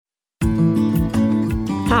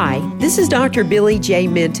Hi, this is Dr. Billy J.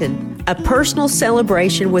 Minton. A personal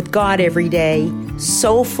celebration with God every day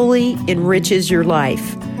soulfully enriches your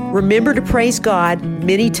life. Remember to praise God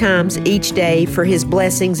many times each day for His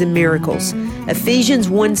blessings and miracles. Ephesians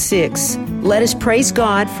 1:6. Let us praise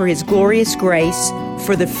God for His glorious grace,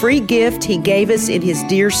 for the free gift He gave us in His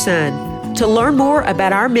dear Son. To learn more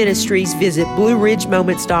about our ministries, visit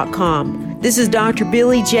BlueRidgeMoments.com. This is Dr.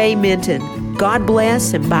 Billy J. Minton. God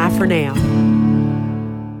bless and bye for now.